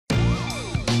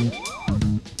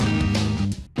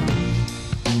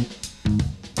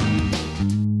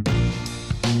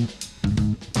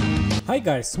Hi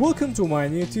guys, welcome to my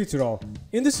new tutorial.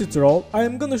 In this tutorial, I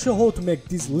am gonna show how to make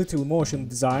this little motion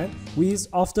design with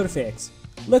After Effects.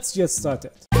 Let's get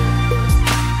started.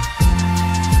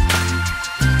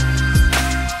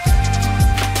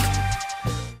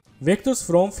 Vectors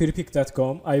from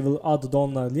freepik.com. I will add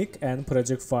download link and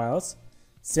project files.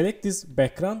 Select this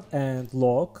background and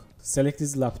lock. Select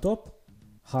this laptop,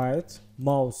 height,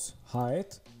 mouse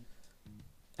height,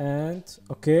 and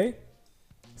okay.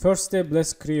 First step,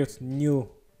 let's create new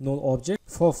null object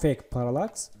for fake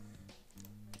parallax.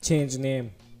 Change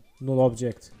name null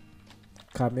object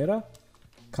camera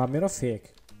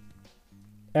fake,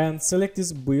 and select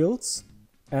these builds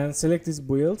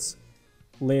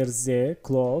layer Z,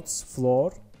 clothes,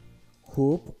 floor,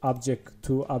 hoop, object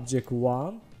 2, object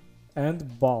 1,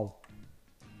 and ball.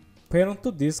 Parent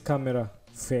to this camera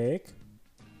fake.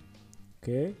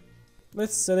 Okay,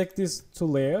 let's select these two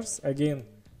layers again.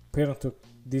 Parent to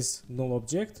this null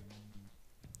object.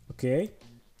 Okay,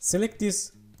 select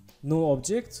this null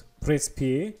object, press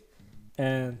P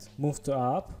and move to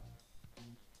up.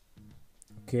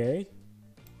 Okay,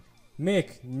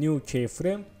 make new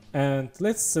keyframe and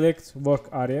let's select work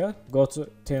area. Go to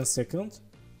 10 seconds,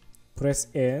 press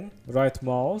N, right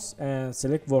mouse and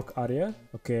select work area.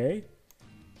 Okay,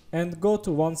 and go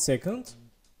to 1 second,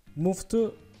 move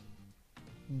to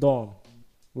down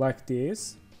like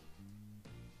this,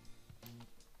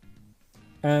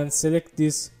 and select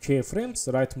these keyframes,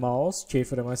 right mouse,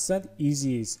 keyframe ascent,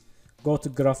 easy ease. Go to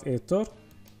graph editor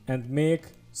and make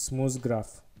smooth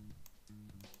graph.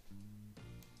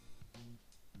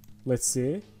 Let's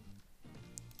see.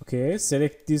 Okay,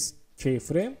 select this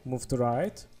keyframe, move to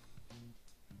right.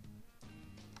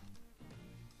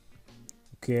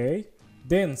 Okay,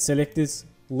 then select this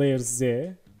layer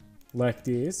Z like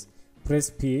this, press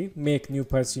P, make new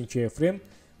position keyframe,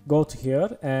 go to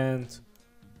here and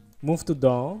move to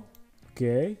down.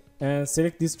 Okay, and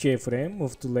select this keyframe,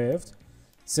 move to left,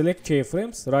 select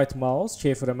keyframes, right mouse,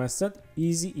 keyframe ascent,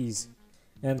 easy easy,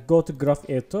 and go to graph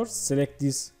editor, select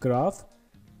this graph,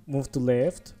 move to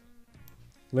left.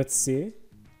 Let's see.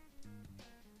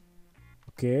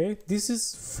 Okay, this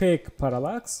is fake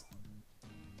parallax.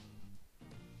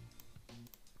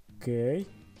 Okay,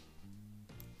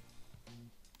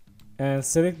 and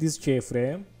select this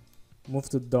keyframe, move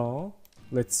to down.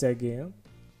 Let's see again.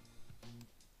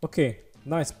 Okay,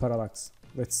 nice parallax.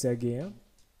 Let's see again.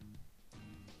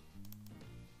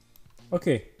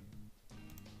 Okay,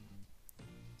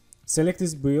 select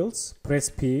these builds, press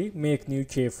P, make new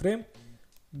keyframe,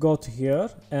 go to here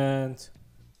and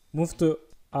move to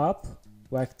up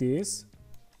like this.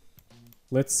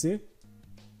 Let's see.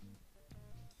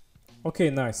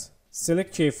 Okay, nice.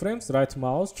 Select keyframes, right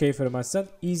mouse, keyframe ascent,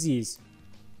 easy easy.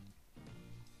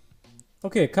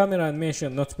 Okay, camera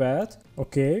animation not bad.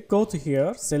 Okay, go to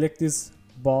here, select this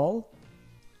ball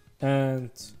and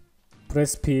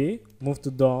press P, move to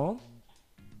down.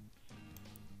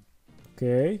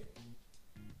 Okay,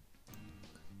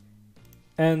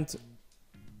 and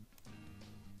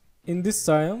in this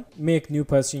time make new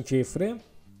position keyframe,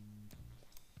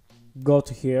 go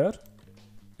to here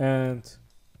and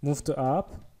move to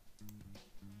up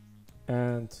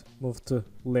and move to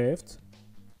left.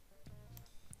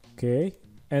 Okay,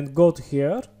 and go to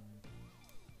here,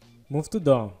 move to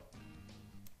down.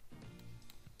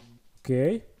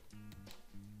 Okay,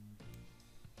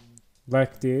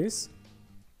 like this.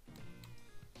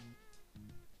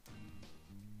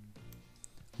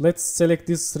 Let's select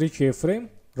this 3 keyframe,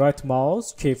 right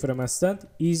mouse, keyframe ascent,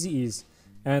 easy ease,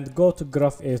 and go to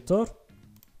graph editor,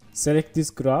 select this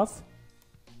graph,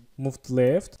 move to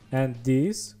left, and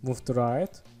this, move to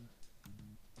right.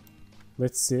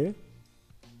 Let's see.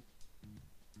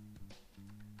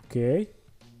 Okay,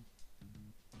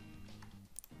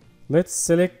 let's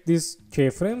select these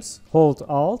keyframes, hold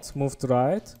Alt, move to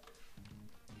right.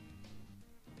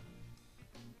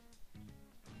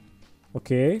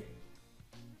 Okay,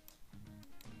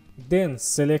 then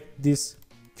select this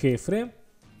keyframe,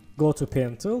 go to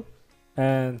pen tool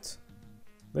and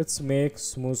let's make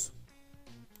smooth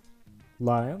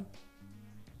line.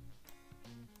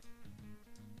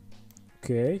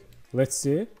 Okay, let's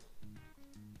see.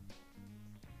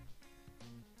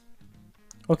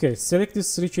 Okay, select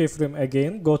this 3 keyframe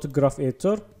again, go to graph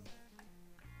editor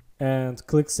and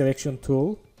click selection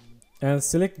tool and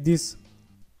select this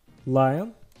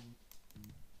line,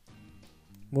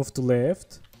 move to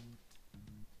left.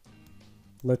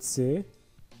 Let's see.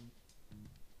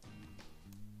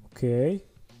 Okay,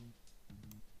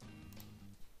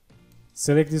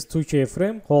 select this 2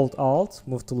 keyframe, hold Alt,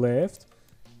 move to left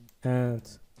and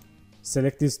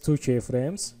select these 2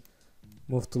 keyframes,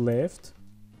 move to left.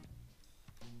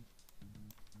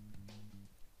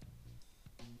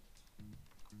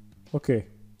 Okay.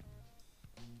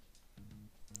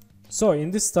 So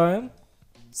in this time,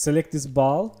 select this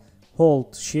ball,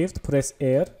 hold shift, press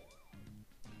R,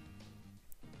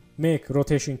 make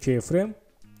rotation keyframe,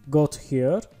 go to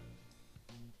here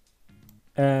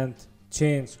and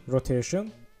change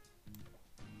rotation.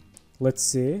 Let's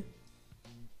see.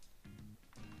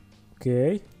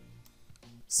 Okay.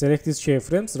 Select these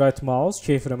keyframes, right mouse,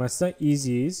 keyframe aslan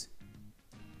easy ease.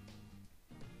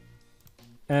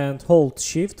 And hold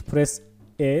shift, press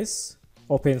S,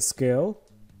 open scale.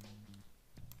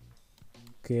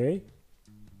 Okay.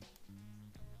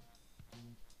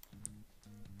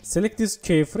 Select these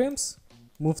keyframes,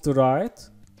 move to right.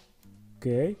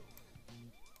 Okay.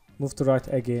 Move to right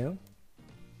again.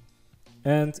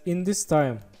 And in this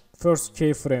time, first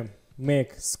keyframe,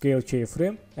 make scale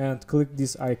keyframe and click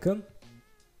this icon.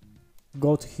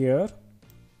 Go to here.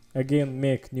 Again,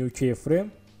 make new keyframe.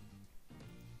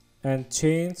 And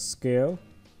change scale.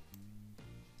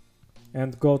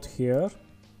 And go to here.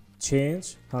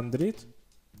 Change 100.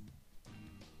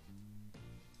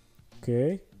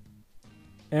 Okay.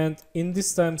 And in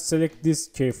this time, select this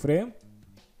keyframe.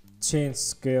 Change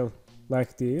scale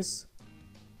like this.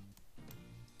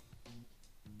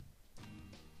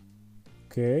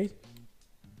 Okay.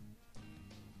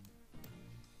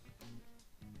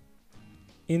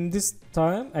 In this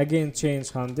time, again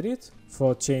change 100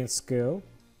 for change scale.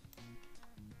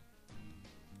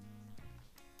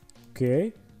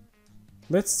 Okay.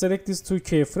 Let's select these two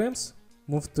keyframes.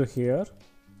 Move to here.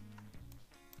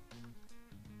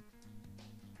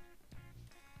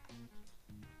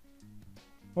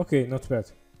 Okay, not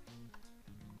bad.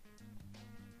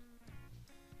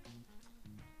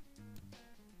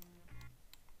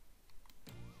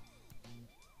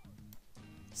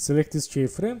 Select this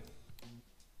keyframe.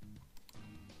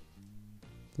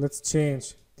 Let's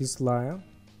change this line.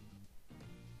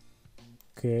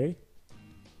 Okay.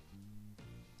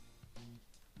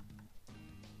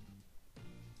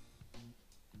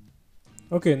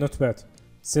 Okay, not bad.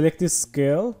 Select this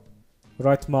scale.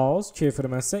 Right mouse,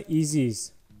 keyframe aslan easy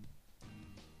ease.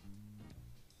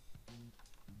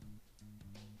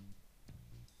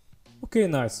 Okay,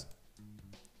 nice.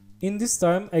 In this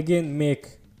time, again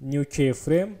make new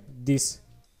keyframe, this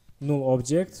null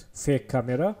object, fake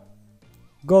camera.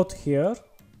 Go to here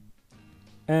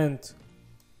and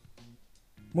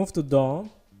move to down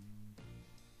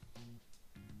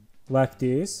like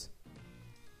this.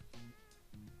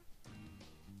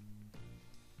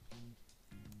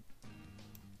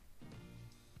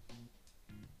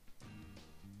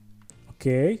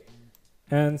 Okay,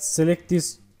 and select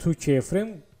this two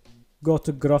keyframe. Go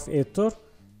to graph editor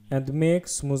and make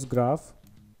smooth graph.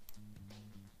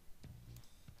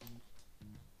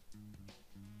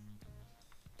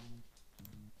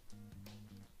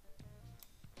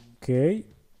 Okay,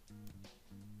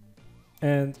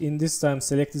 and in this time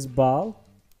select this ball,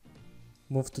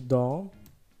 move to down.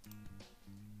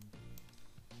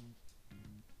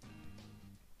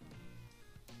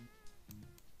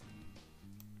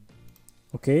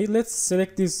 Okay, let's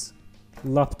select this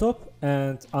laptop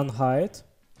and unhide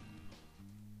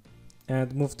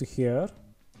and move to here.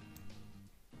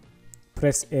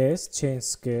 Press S, change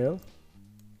scale.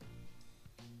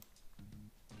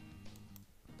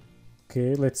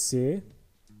 Okay, let's see.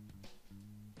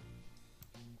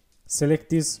 Select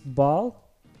this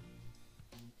ball.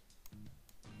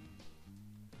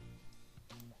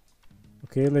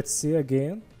 Okay, let's see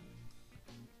again.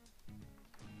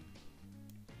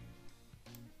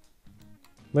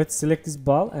 Let's select this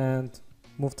ball and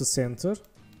move to center,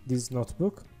 this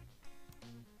notebook.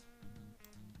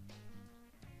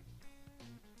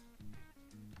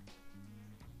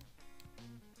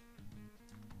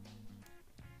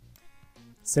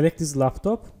 Select this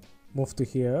laptop, move to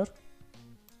here.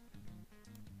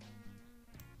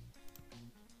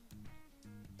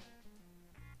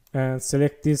 And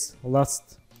select this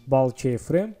last ball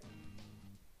keyframe.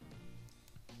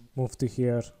 Move to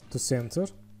here to center.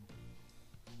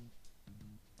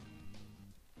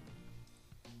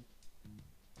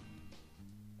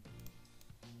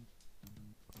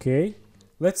 Okay,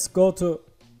 let's go to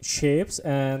shapes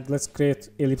and let's create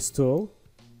ellipse tool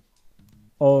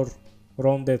or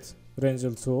rounded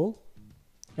rectangle tool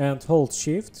and hold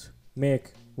shift,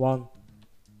 make one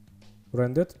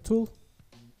rounded tool,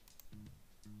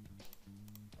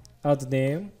 add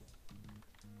name,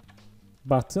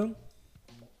 button,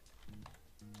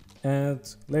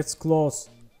 and let's close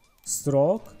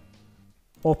stroke,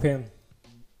 open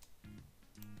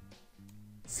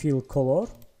fill color,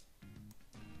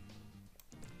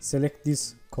 select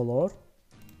this color,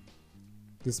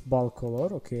 this ball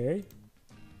color. Okay,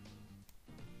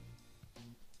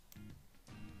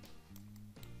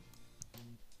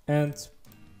 and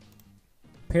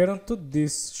parent to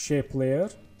this shape layer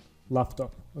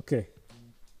laptop. Okay.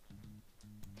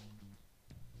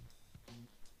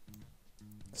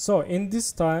 So in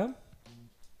this time,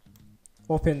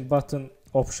 open button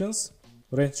options,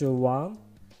 radial 1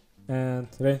 and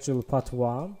radial path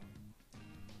 1,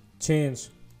 change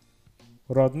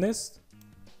roughness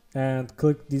and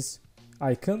click this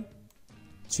icon,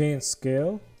 change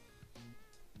scale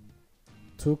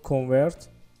to convert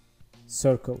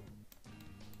circle.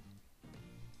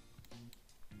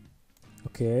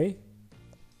 Okay,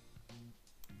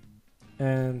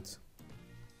 and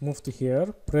move to here,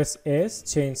 press S,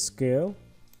 change scale,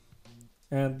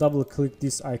 and double click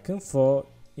this icon for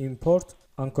import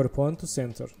anchor point to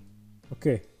center.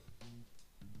 Okay,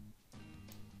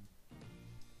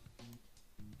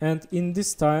 and in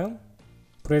this time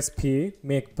press P,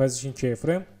 make position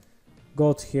keyframe,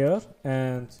 go to here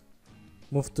and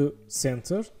move to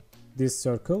center this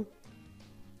circle.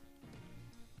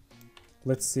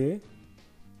 Let's see.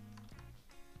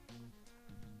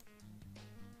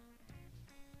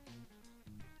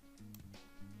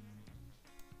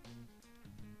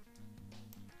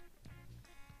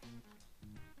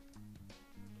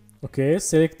 Okay,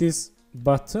 select this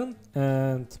button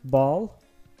and ball,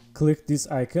 click this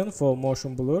icon for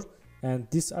motion blur and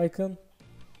this icon.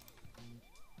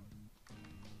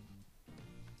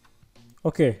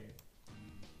 Okay,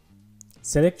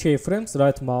 select keyframes,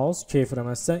 right mouse, keyframe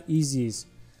aslan, easy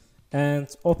and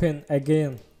open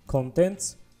again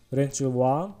contents, radial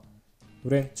 1,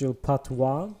 radial path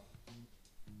 1,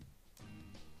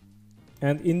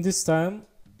 and in this time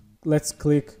let's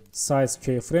click size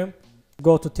keyframe,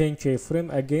 go to 10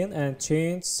 keyframe again and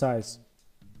change size,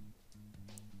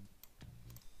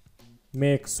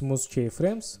 make smooth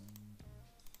keyframes.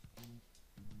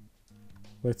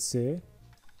 Let's see.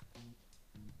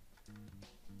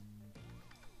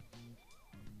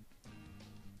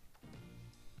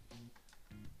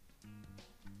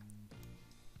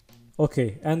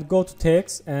 Okay, and go to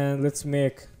text and let's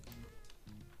make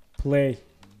play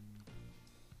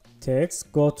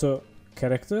text, go to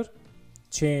character,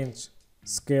 change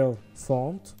scale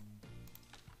font,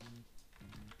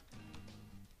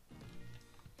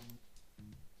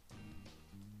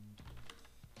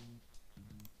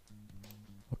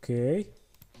 okay,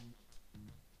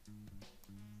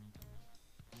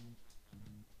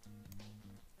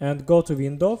 and go to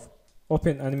window,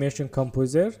 open animation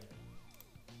composer,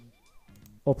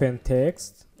 open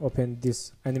text, open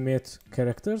this animate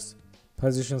characters,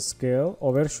 position scale,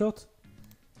 overshot,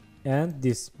 and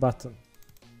this button.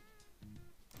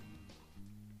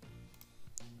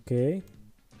 Okay,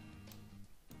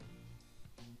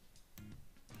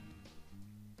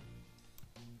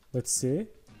 let's see.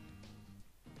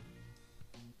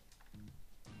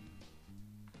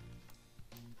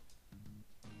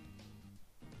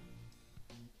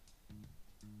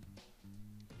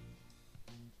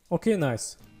 Okay,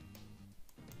 nice.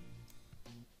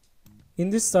 In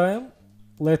this time,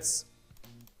 let's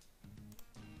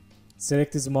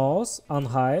select this mouse,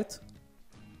 unhide,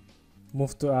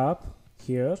 move to up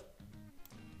here,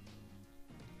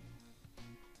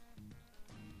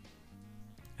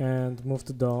 and move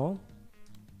to down,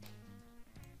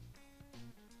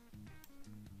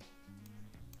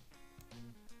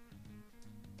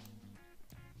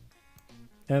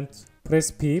 and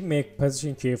press P, make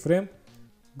position keyframe,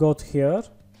 go to here,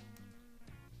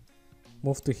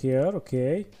 move to here,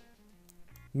 okay,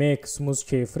 make smooth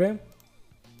keyframe,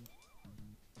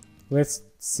 let's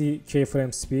see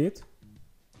keyframe speed,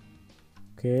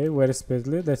 okay, very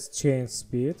speedily, let's change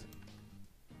speed,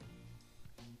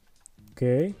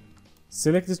 okay,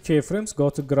 select these keyframes, go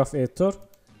to graph editor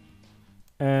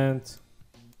and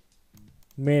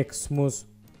make smooth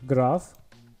graph,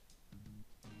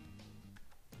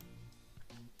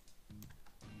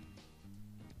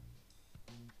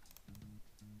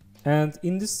 and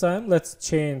in this time let's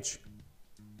change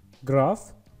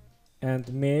graph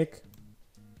and make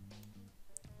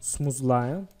smooth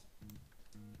line,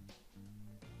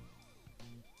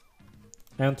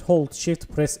 and hold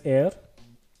shift, press R,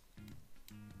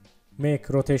 make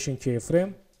rotation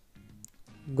keyframe,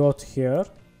 go to here,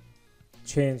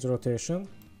 change rotation,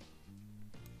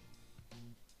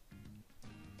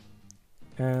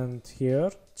 and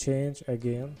here change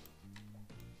again,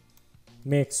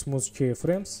 make smooth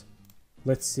keyframes.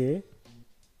 Let's see.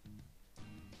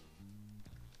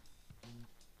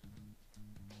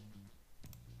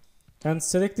 And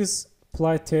select this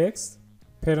apply text,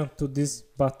 parent to this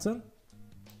button,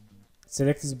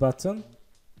 select this button,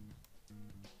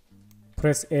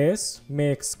 press S,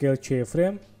 make scale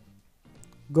keyframe,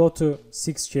 Go to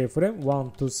 6 keyframe,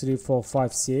 1, 2, 3, 4,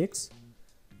 5, 6.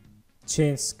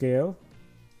 Change scale.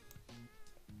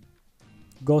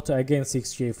 Go to again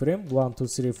 6 keyframe, 1, 2,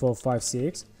 3, 4, 5,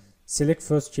 6. Select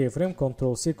first keyframe,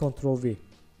 Ctrl C, Ctrl V.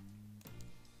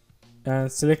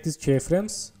 And select these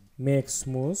keyframes, make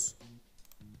smooth.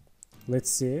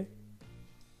 Let's see.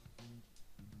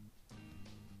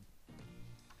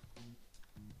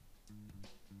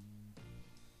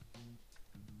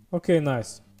 Okay,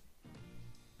 nice.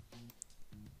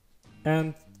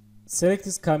 And select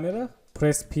this camera,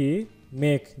 press P,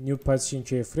 make new position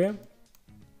keyframe.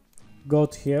 Go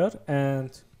to here and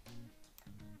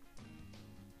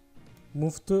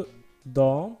move to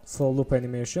down for loop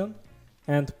animation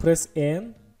and press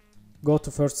N. Go to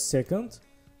first second,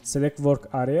 select work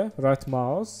area, right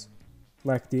mouse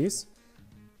like this.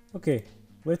 Okay,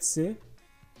 let's see.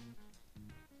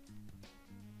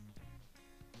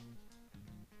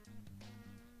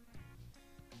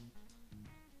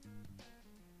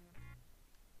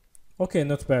 Okay,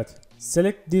 not bad.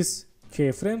 Select these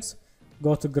keyframes,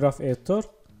 go to graph editor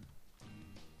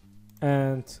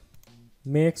and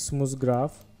make smooth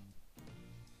graph.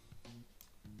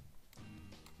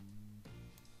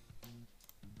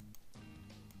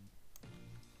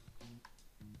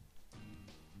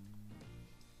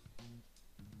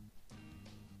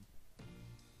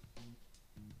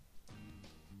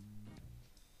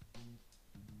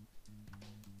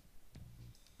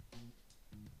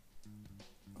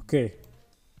 Okay,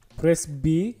 press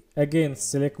B, again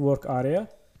select work area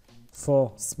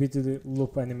for speedy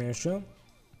loop animation.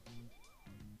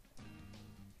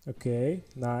 Okay,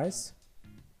 nice.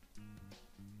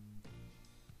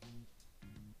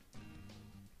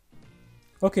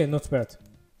 Okay, not bad.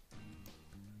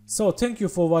 So thank you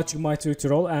for watching my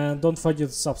tutorial and don't forget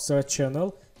to subscribe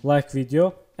channel, like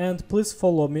video and please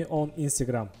follow me on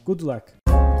Instagram. Good luck.